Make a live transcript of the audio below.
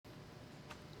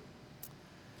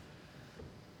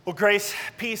Well, grace,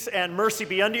 peace, and mercy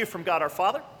be unto you from God our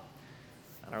Father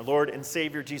and our Lord and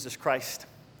Savior Jesus Christ.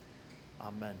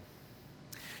 Amen.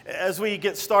 As we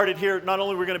get started here, not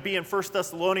only we're going to be in 1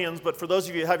 Thessalonians, but for those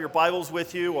of you who have your Bibles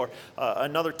with you or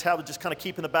another tablet, just kind of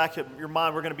keep in the back of your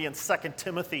mind, we're going to be in 2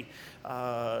 Timothy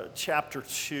chapter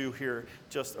 2 here,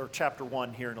 or chapter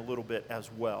 1 here in a little bit as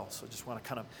well. So I just want to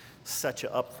kind of set you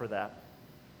up for that.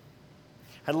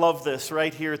 I love this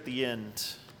right here at the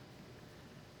end.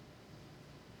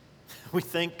 We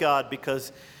thank God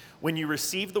because when you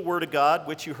received the word of God,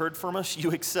 which you heard from us,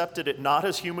 you accepted it not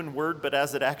as human word, but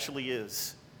as it actually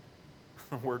is,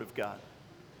 the word of God.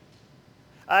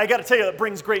 I got to tell you, that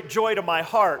brings great joy to my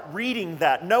heart, reading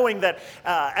that, knowing that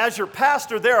as your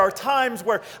pastor, there are times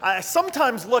where I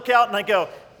sometimes look out and I go,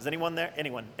 is anyone there?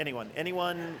 Anyone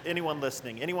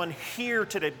listening? Anyone here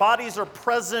today? Bodies are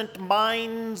present,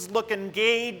 minds look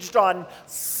engaged on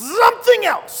something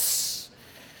else.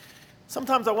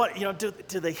 Sometimes I want,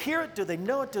 do they hear it? Do they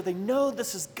know it? Do they know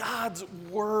this is God's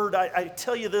word? I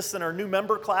tell you this in our new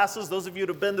member classes, those of you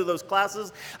who have been to those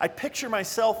classes, I picture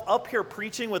myself up here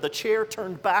preaching with a chair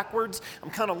turned backwards. I'm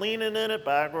kind of leaning in it,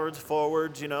 backwards,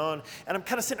 forwards, and I'm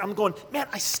kind of sitting, I'm going, man,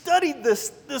 I studied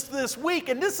this week,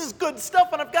 and this is good stuff,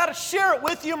 and I've got to share it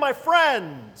with you, my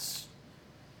friends.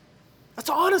 That's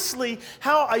honestly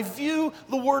how I view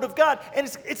the word of God, and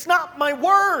it's not my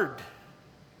word.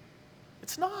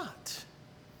 It's not.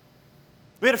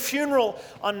 We had a funeral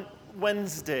on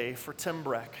Wednesday for Tim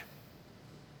Breck.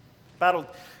 Battled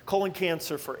colon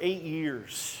cancer for 8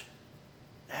 years.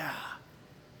 Yeah.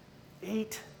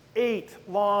 8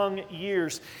 long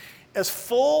years. As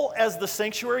full as the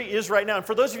sanctuary is right now, and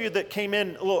for those of you that came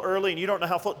in a little early and you don't know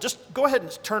how full, just go ahead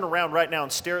and turn around right now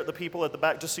and stare at the people at the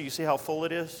back just so you see how full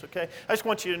it is, okay? I just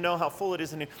want you to know how full it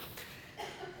is in here.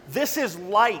 This is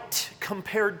light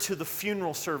compared to the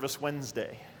funeral service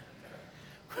Wednesday.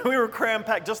 We were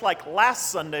cram-packed just like last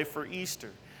Sunday for Easter.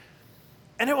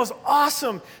 And it was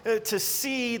awesome to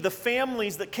see the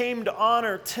families that came to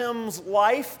honor Tim's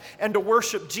life and to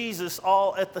worship Jesus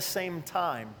all at the same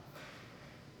time.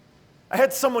 I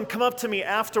had someone come up to me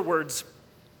afterwards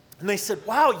and they said,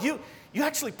 wow, you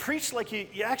actually preached like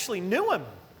you actually knew him.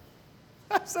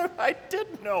 I said, I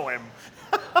did know him.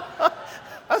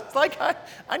 I was like,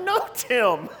 I know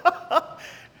Tim.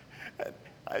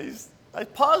 I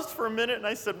paused for a minute and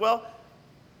I said, well,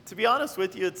 to be honest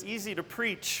with you, it's easy to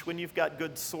preach when you've got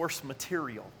good source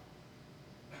material.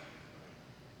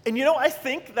 And I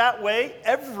think that way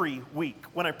every week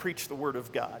when I preach the Word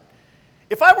of God.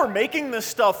 If I were making this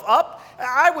stuff up,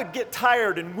 I would get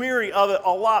tired and weary of it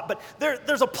a lot. But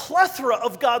there's a plethora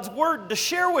of God's Word to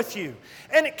share with you.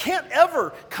 And it can't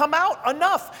ever come out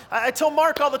enough. I tell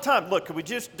Mark all the time, look, could we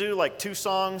just do like 2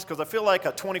 songs? Because I feel like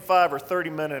a 25 or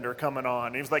 30 minute are coming on.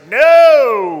 And he was like,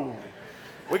 no!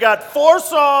 We got 4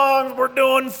 songs, we're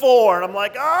doing 4. And I'm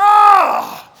like,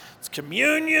 it's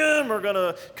communion, we're going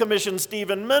to commission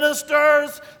Stephen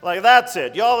ministers. Like, that's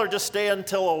it. Y'all are just staying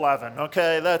till 11,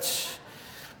 okay?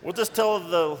 We'll just tell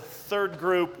the third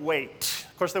group, wait.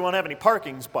 Of course, they won't have any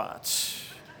parking spots.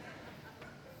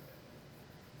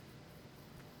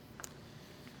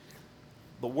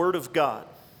 The Word of God.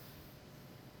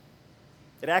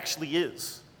 It actually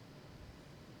is.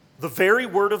 The very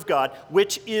Word of God,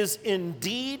 which is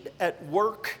indeed at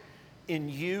work in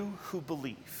you who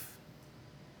believe.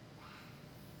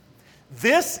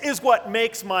 This is what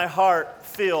makes my heart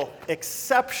feel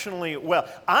exceptionally well.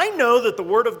 I know that the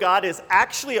Word of God is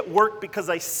actually at work because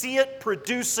I see it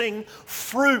producing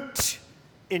fruit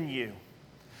in you.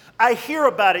 I hear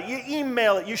about it, you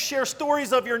email it, you share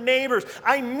stories of your neighbors.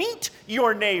 I meet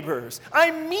your neighbors.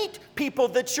 I meet people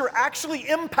that you're actually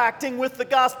impacting with the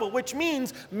gospel, which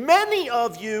means many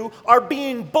of you are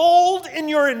being bold in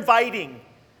your inviting.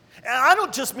 And I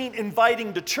don't just mean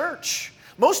inviting to church.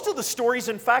 Most of the stories,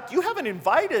 in fact, you haven't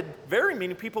invited very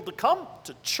many people to come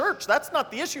to church. That's not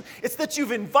the issue. It's that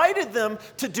you've invited them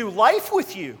to do life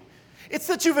with you. It's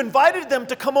that you've invited them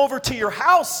to come over to your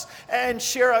house and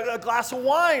share a glass of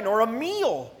wine or a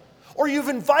meal. Or you've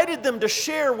invited them to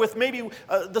share with maybe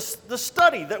the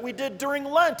study that we did during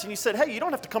Lent. And you said, hey, you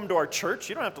don't have to come to our church.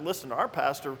 You don't have to listen to our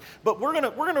pastor. But we're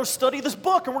gonna study this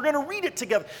book and we're going to read it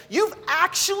together. You've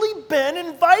actually been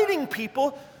inviting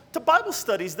people to Bible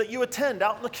studies that you attend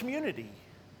out in the community.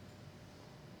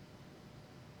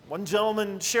 One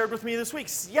gentleman shared with me this week,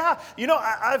 yeah,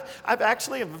 I've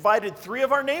actually invited 3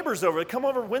 of our neighbors over to come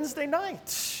over Wednesday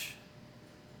night.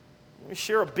 We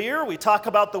share a beer, we talk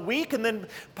about the week, and then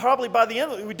probably by the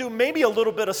end we do maybe a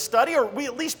little bit of study, or we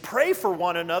at least pray for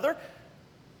one another.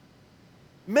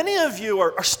 Many of you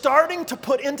are starting to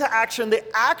put into action the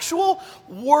actual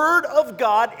Word of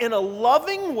God in a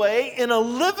loving way, in a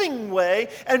living way,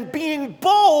 and being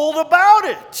bold about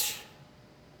it.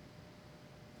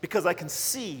 Because I can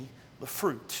see the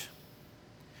fruit.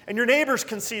 And your neighbors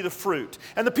can see the fruit.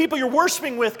 And the people you're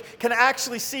worshiping with can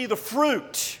actually see the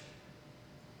fruit.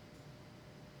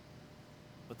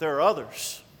 But there are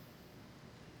others.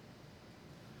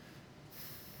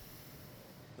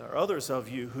 There are others of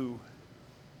you who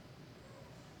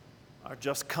are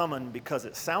just coming because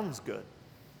it sounds good.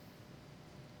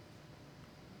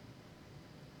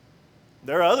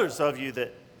 There are others of you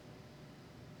that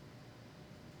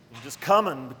you're just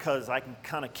coming because I can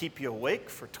kind of keep you awake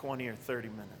for 20 or 30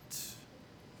 minutes.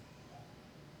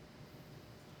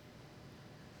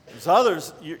 There's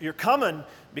others, you're coming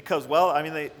because, well, I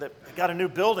mean, they got a new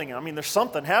building. I mean, there's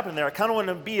something happening there. I kind of want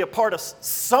to be a part of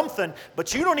something,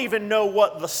 but you don't even know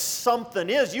what the something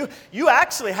is. You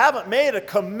actually haven't made a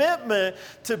commitment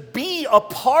to be a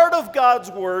part of God's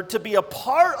Word, to be a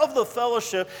part of the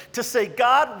fellowship, to say,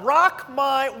 God, rock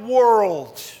my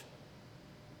world.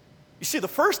 You see, the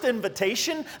first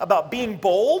invitation about being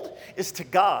bold is to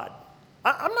God.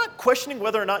 I'm not questioning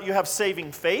whether or not you have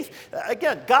saving faith.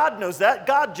 Again, God knows that.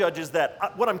 God judges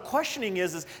that. What I'm questioning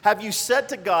is have you said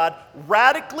to God,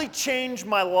 radically change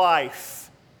my life?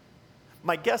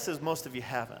 My guess is most of you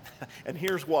haven't. And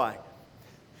here's why.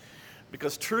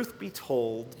 Because truth be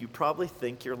told, you probably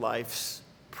think your life's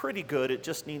pretty good. It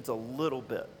just needs a little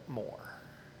bit more.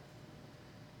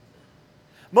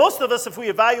 Most of us, if we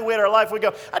evaluate our life, we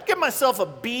go, I'd give myself a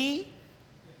B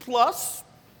plus.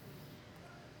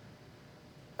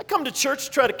 I come to church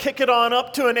to try to kick it on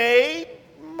up to an A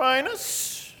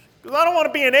minus. Because I don't want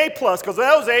to be an A plus, because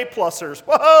those A plusers,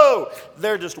 whoa,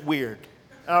 they're just weird.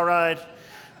 All right?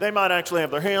 They might actually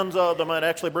have their hands up. They might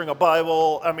actually bring a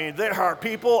Bible. I mean, there are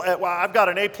people well, I've got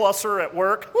an A pluser at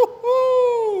work.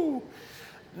 Woo-hoo!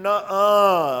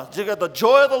 Nuh-uh. You got the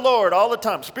joy of the Lord all the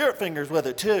time. Spirit fingers with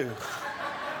it, too.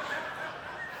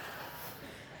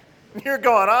 You're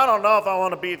going, I don't know if I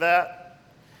want to be that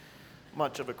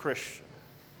much of a Christian.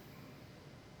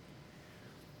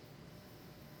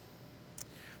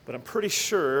 But I'm pretty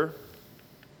sure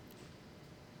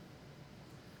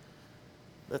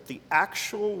that the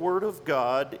actual Word of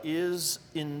God is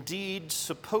indeed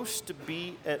supposed to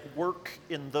be at work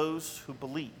in those who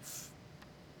believe.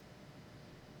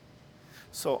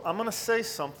 So I'm going to say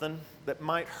something that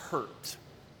might hurt.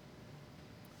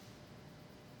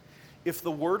 If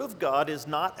the Word of God is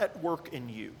not at work in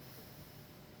you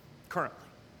currently,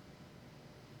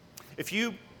 if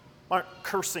you aren't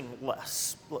cursing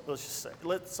less, let's just say,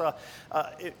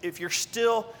 if you're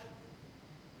still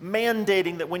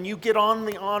mandating that when you get on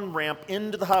the on-ramp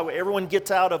into the highway, everyone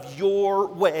gets out of your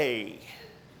way,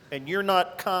 and you're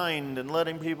not kind and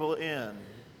letting people in.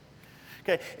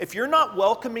 Okay, if you're not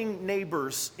welcoming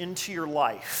neighbors into your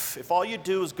life, if all you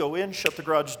do is go in, shut the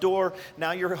garage door,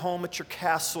 now you're home at your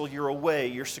castle, you're away,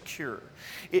 you're secure.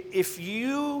 If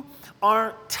you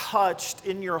aren't touched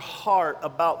in your heart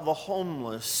about the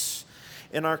homeless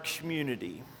in our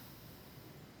community,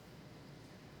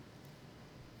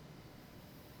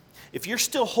 if you're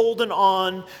still holding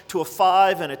on to a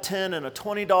 $5 and a $10 and a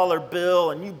 $20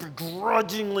 bill and you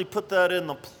begrudgingly put that in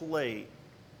the plate,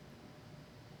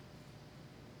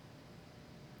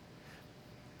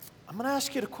 I'm going to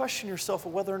ask you to question yourself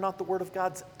of whether or not the Word of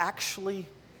God's actually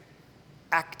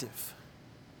active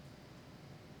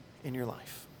in your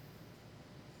life.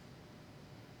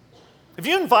 Have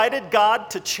you invited God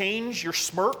to change your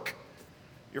smirk,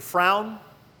 your frown?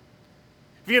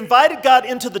 Have you invited God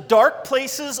into the dark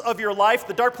places of your life,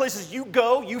 the dark places you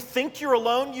go, you think you're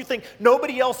alone, you think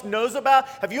nobody else knows about?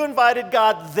 Have you invited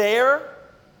God there?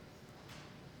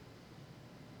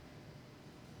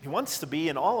 He wants to be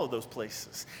in all of those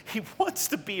places. He wants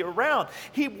to be around.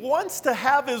 He wants to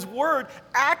have His Word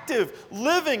active,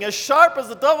 living, as sharp as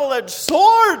a double-edged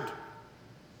sword.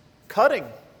 Cutting,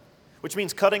 which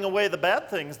means cutting away the bad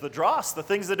things, the dross, the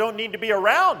things that don't need to be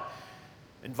around.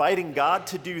 Inviting God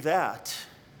to do that.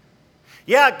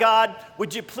 Yeah, God,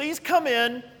 would you please come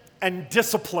in and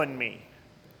discipline me?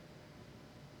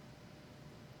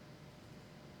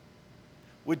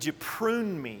 Would you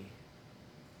prune me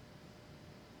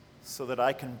so that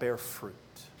I can bear fruit?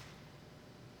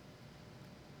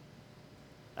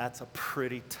 That's a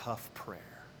pretty tough prayer.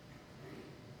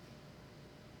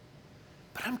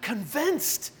 But I'm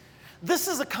convinced this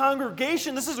is a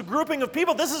congregation, this is a grouping of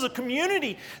people, this is a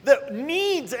community that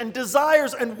needs and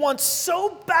desires and wants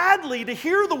so badly to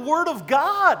hear the Word of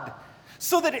God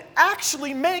so that it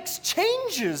actually makes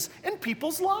changes in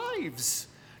people's lives.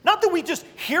 Not that we just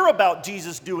hear about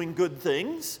Jesus doing good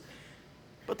things,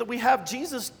 but that we have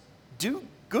Jesus do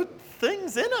good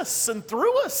things in us and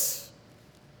through us.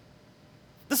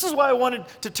 This is why I wanted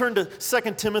to turn to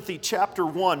 2 Timothy chapter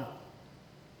 1.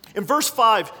 In verse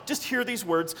 5, just hear these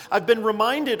words. I've been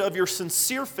reminded of your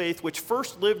sincere faith, which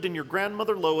first lived in your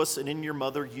grandmother Lois and in your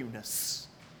mother Eunice.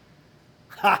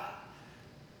 Ha!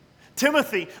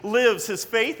 Timothy lives his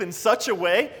faith in such a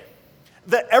way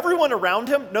that everyone around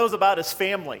him knows about his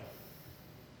family.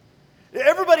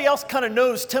 Everybody else kind of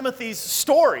knows Timothy's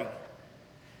story.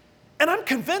 And I'm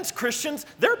convinced, Christians,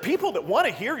 there are people that want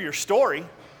to hear your story.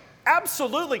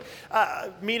 Absolutely.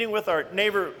 Meeting with our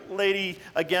neighbor lady,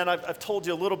 again, I've told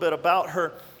you a little bit about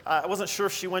her. I wasn't sure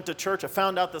if she went to church. I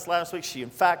found out this last week she, in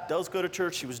fact, does go to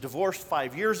church. She was divorced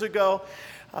 5 years ago.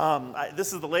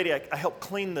 This is the lady I helped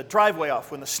clean the driveway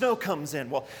off when the snow comes in.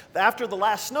 Well, after the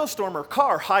last snowstorm, her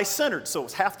car high-centered, so it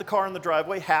was half the car in the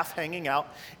driveway, half hanging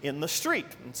out in the street.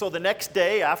 And so the next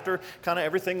day, after kind of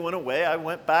everything went away, I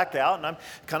went back out, and I'm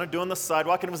kind of doing the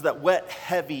sidewalk, and it was that wet,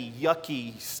 heavy,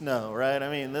 yucky snow, right? I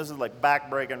mean, this is like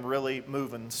back-breaking, really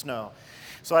moving snow.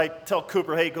 So I tell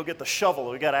Cooper, hey, go get the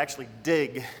shovel. We got to actually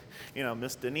dig,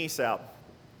 Miss Denise out.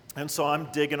 And so I'm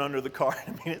digging under the car. I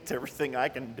mean, it's everything I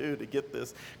can do to get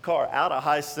this car out of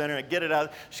high center and get it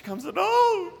out. She comes in,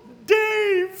 oh,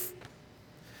 Dave,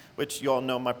 which you all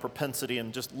know my propensity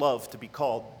and just love to be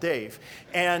called Dave.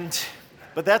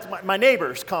 But that's my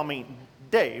neighbors call me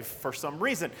Dave for some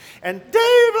reason. And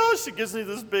Dave, she gives me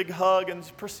this big hug and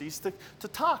she proceeds to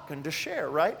talk and to share,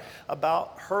 right,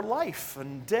 about her life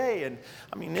and day. And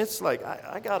I mean, it's like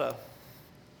I got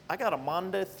a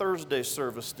Monday, Thursday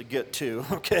service to get to,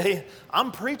 okay?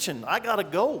 I'm preaching. I got to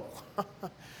go.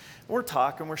 We're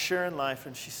talking. We're sharing life.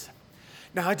 And she said,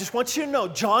 now, I just want you to know,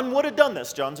 John would have done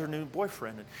this. John's her new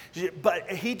boyfriend.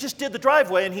 But he just did the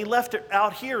driveway, and he left it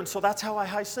out here, and so that's how I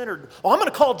high-centered. Oh, I'm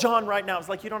going to call John right now. It's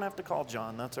like, you don't have to call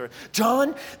John. That's all right.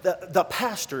 John, the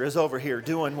pastor is over here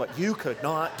doing what you could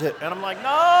not do. And I'm like,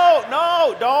 no,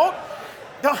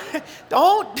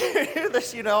 don't do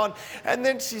this, And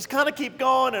then she's kind of keep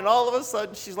going, and all of a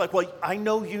sudden she's like, well, I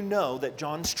know you know that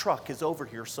John's truck is over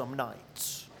here some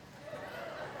nights.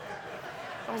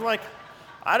 I was like,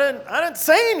 I didn't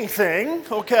say anything,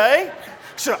 okay?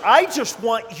 So I just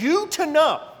want you to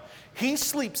know he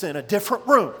sleeps in a different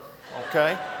room,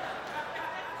 okay?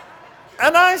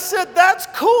 And I said, that's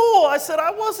cool. I said,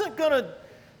 I wasn't going to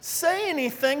say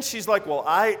anything. She's like, well,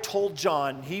 I told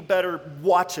John he better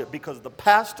watch it because the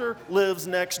pastor lives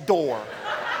next door.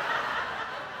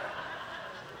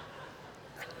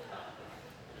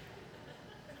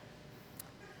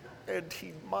 And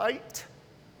he might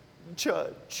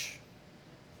judge.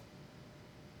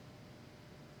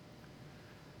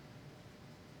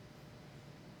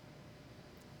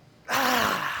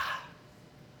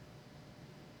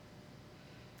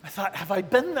 I thought, have I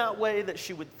been that way that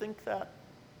she would think that?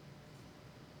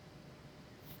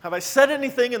 Have I said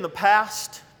anything in the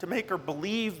past to make her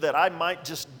believe that I might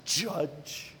just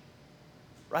judge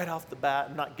right off the bat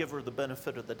and not give her the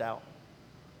benefit of the doubt?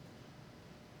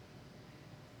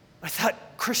 I thought,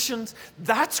 Christians,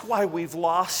 that's why we've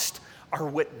lost our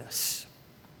witness.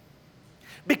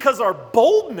 Because our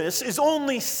boldness is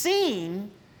only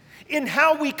seen in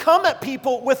how we come at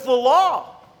people with the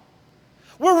law.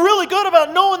 We're really good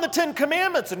about knowing the 10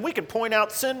 Commandments, and we can point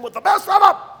out sin with the best of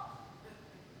them.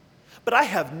 But I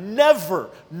have never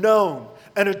known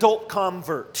an adult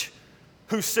convert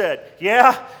who said,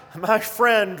 yeah, my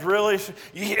friend really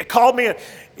called me an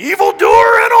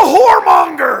evildoer and a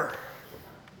whoremonger.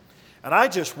 And I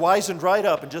just wisened right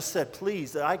up and just said,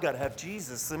 please, I got to have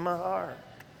Jesus in my heart.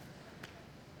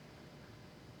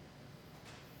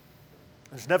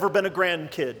 There's never been a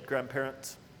grandkid,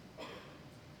 grandparents.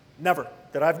 Never,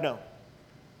 that I've known.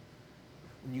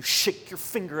 When you shake your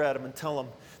finger at them and tell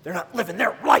them they're not living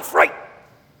their life right,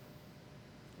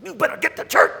 you better get to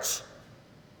church.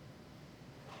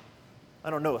 I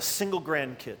don't know a single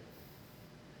grandkid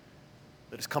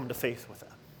that has come to faith with that.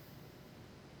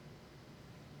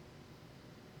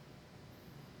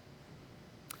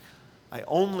 I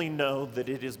only know that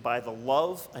it is by the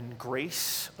love and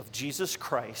grace of Jesus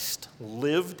Christ,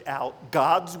 lived out,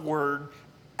 God's word,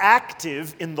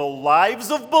 active in the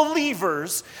lives of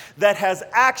believers, that has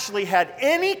actually had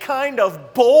any kind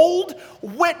of bold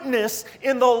witness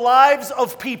in the lives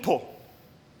of people.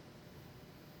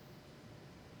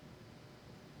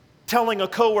 Telling a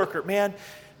coworker, man,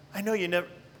 I know you didn't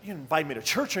invite me to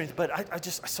church or anything, but I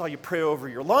saw you pray over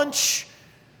your lunch.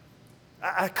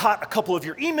 I caught a couple of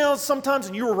your emails sometimes,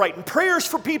 and you were writing prayers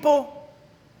for people.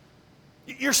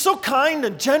 You're so kind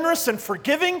and generous and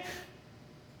forgiving.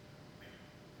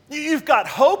 You've got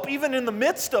hope even in the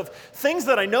midst of things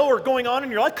that I know are going on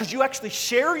in your life because you actually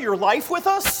share your life with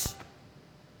us.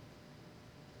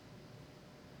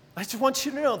 I just want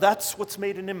you to know that's what's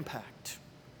made an impact.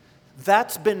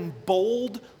 That's been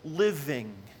bold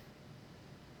living.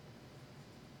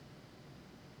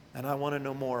 And I want to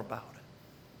know more about it.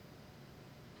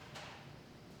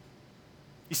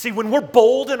 You see, when we're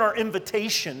bold in our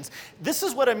invitations, this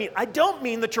is what I mean. I don't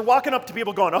mean that you're walking up to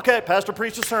people going, okay, Pastor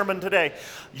preached a sermon today.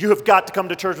 You have got to come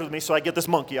to church with me so I get this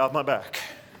monkey off my back.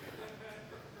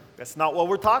 That's not what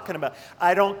we're talking about.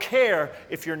 I don't care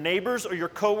if your neighbors or your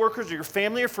coworkers or your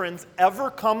family or friends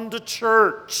ever come to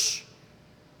church.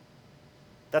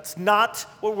 That's not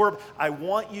what I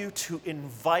want you to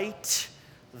invite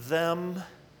them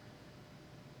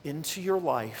into your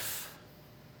life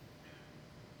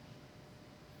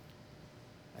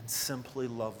and simply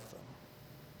love them.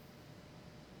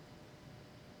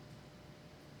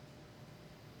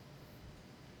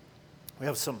 We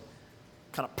have some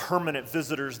kind of permanent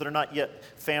visitors that are not yet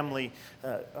family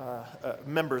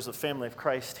members of Family of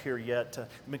Christ here yet. They've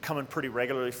been coming pretty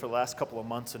regularly for the last couple of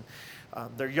months, and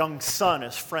their young son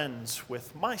is friends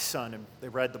with my son, and they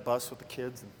ride the bus with the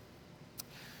kids. And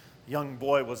the young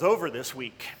boy was over this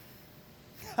week.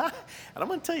 And I'm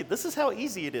going to tell you, this is how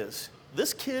easy it is.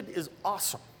 This kid is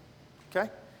awesome,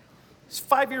 okay? He's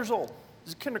 5 years old.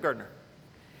 He's a kindergartner.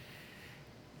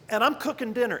 And I'm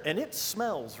cooking dinner, and it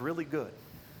smells really good,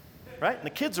 right? And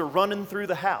the kids are running through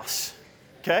the house,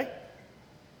 okay?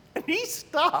 And he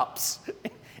stops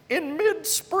in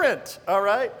mid-sprint, all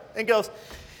right, and goes,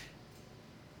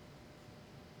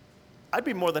 I'd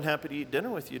be more than happy to eat dinner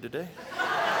with you today.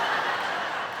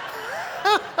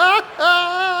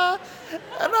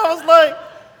 And I was like,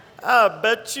 I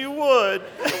bet you would.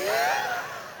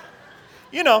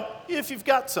 You know, if you've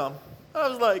got some. I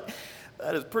was like,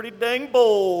 that is pretty dang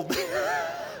bold.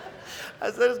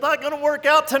 I said, it's not going to work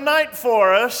out tonight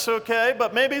for us, okay,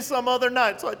 but maybe some other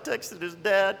night. So I texted his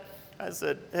dad. I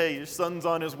said, hey, your son's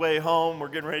on his way home. We're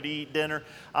getting ready to eat dinner.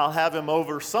 I'll have him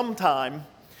over sometime.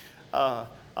 In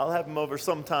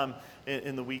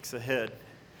the weeks ahead.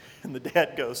 And the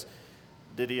dad goes,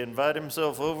 did he invite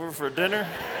himself over for dinner?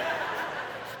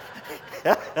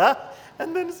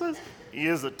 And then it says, he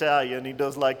is Italian. He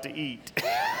does like to eat.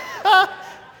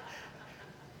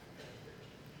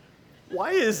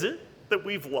 Why is it that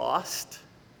we've lost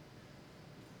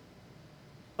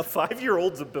a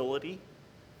 5-year-old's ability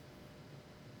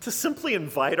to simply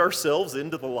invite ourselves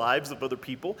into the lives of other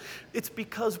people? It's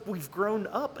because we've grown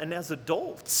up, and as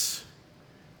adults,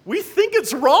 we think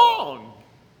it's wrong.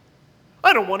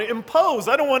 I don't want to impose.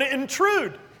 I don't want to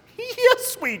intrude.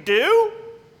 Yes, we do.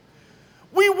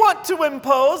 We want to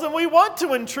impose and we want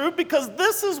to intrude because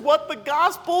this is what the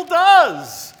gospel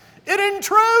does. It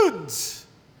intrudes.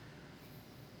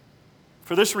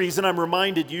 For this reason, I'm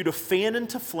reminded you to fan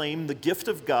into flame the gift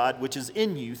of God which is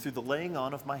in you through the laying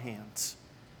on of my hands.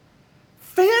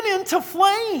 Fan into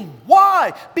flame.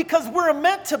 Why? Because we're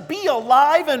meant to be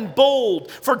alive and bold.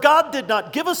 For God did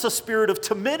not give us a spirit of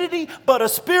timidity, but a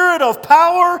spirit of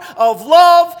power, of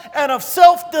love, and of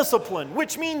self-discipline,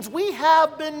 which means we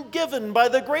have been given by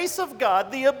the grace of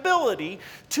God the ability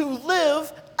to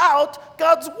live out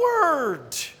God's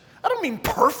word. I don't mean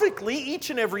perfectly each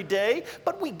and every day,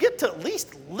 but we get to at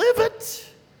least live it,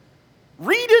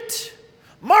 read it,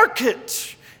 mark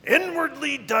it,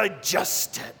 inwardly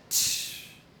digest it.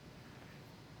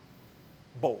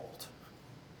 Bold.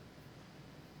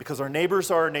 Because our neighbors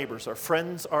are our neighbors, our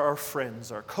friends are our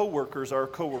friends, our coworkers are our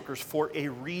coworkers for a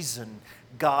reason.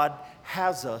 God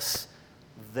has us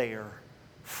there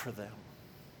for them.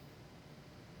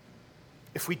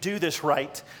 If we do this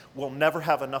right, we'll never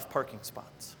have enough parking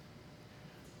spots.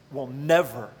 We'll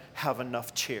never have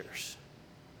enough chairs.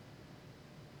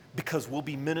 Because we'll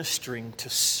be ministering to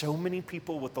so many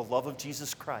people with the love of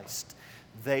Jesus Christ,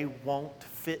 they won't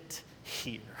fit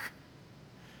here.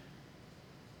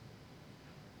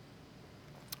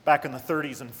 Back in the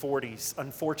 30s and 40s,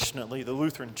 unfortunately, the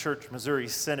Lutheran Church Missouri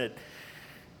Synod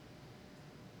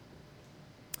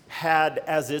had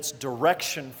as its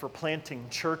direction for planting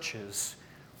churches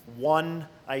one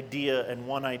idea and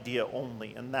one idea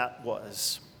only, and that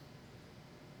was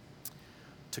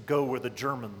to go where the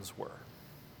Germans were.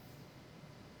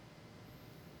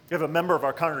 We have a member of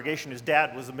our congregation, his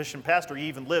dad was a mission pastor. He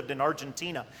even lived in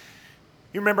Argentina.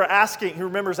 He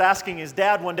remembers asking his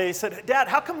dad one day, he said, Dad,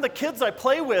 how come the kids I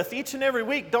play with each and every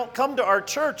week don't come to our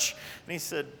church? And he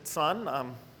said,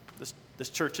 son, this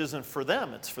church isn't for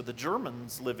them. It's for the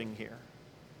Germans living here.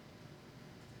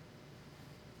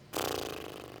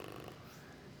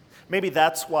 Maybe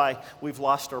that's why we've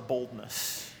lost our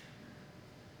boldness.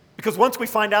 Because once we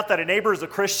find out that a neighbor is a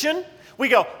Christian, we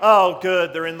go, oh,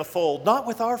 good, they're in the fold. Not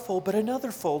with our fold, but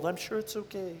another fold. I'm sure it's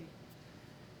okay.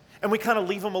 And we kind of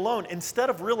leave them alone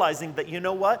instead of realizing that, you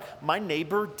know what? My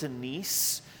neighbor,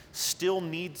 Denise, still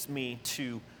needs me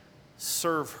to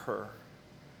serve her,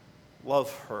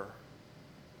 love her,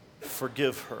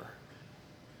 forgive her.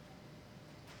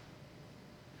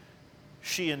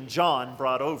 She and John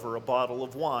brought over a bottle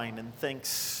of wine, and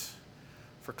thanks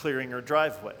for clearing her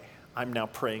driveway. I'm now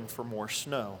praying for more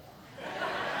snow.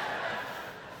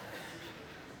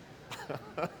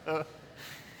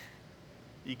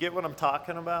 You get what I'm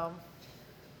talking about?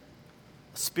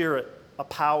 A spirit, a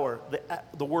power,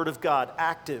 the Word of God,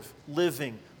 active,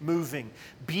 living, moving.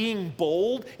 Being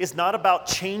bold is not about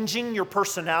changing your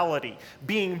personality.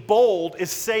 Being bold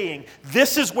is saying,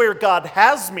 this is where God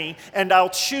has me, and I'll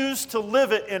choose to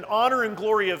live it in honor and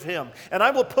glory of Him. And I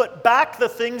will put back the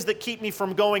things that keep me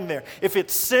from going there. If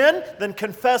it's sin, then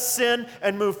confess sin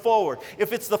and move forward.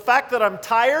 If it's the fact that I'm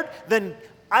tired, then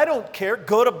I don't care.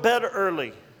 Go to bed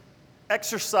early.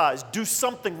 Exercise, do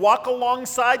something, walk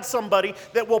alongside somebody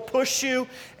that will push you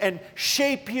and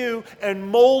shape you and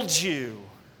mold you.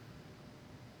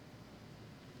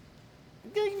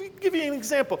 I'll give you an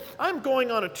example. I'm going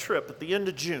on a trip at the end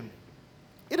of June.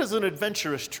 It is an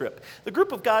adventurous trip. The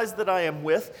group of guys that I am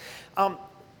with,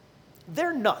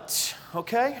 they're nuts,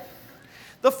 okay?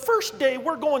 The first day,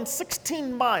 we're going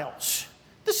 16 miles.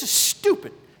 This is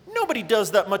stupid. Nobody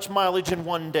does that much mileage in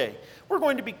one day. We're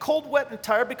going to be cold, wet, and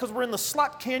tired because we're in the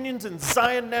Slot Canyons in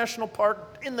Zion National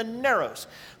Park in the Narrows.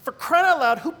 For crying out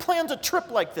loud, who plans a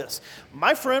trip like this?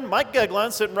 My friend Mike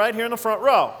Gegline sitting right here in the front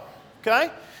row,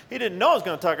 okay? He didn't know I was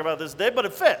going to talk about this today, but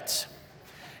it fits.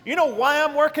 You know why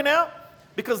I'm working out?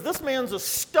 Because this man's a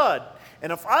stud,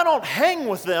 and if I don't hang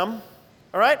with them,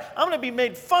 all right, I'm going to be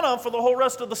made fun of for the whole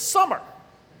rest of the summer.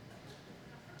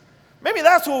 Maybe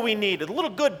that's what we need, a little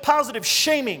good positive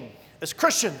shaming as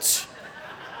Christians.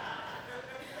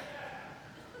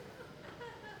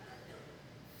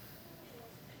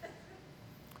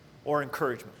 Or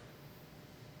encouragement.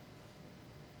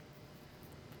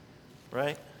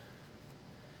 Right?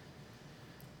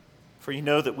 For you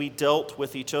know that we dealt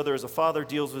with each other as a father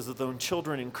deals with his own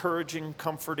children, encouraging,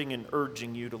 comforting, and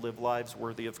urging you to live lives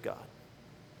worthy of God.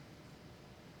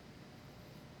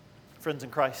 Friends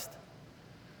in Christ,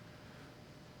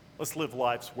 let's live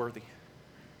lives worthy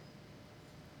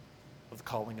of the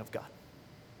calling of God.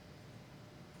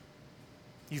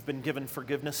 You've been given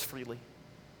forgiveness freely.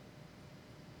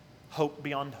 Hope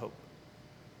beyond hope.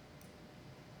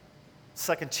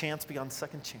 Second chance beyond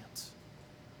second chance.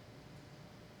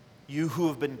 You who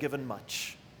have been given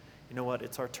much, you know what?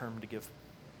 It's our turn to give.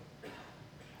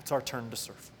 It's our turn to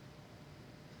serve.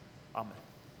 Amen.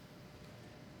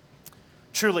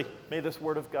 Truly, may this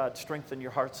word of God strengthen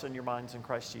your hearts and your minds in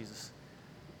Christ Jesus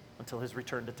until His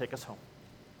return to take us home.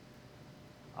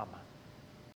 Amen.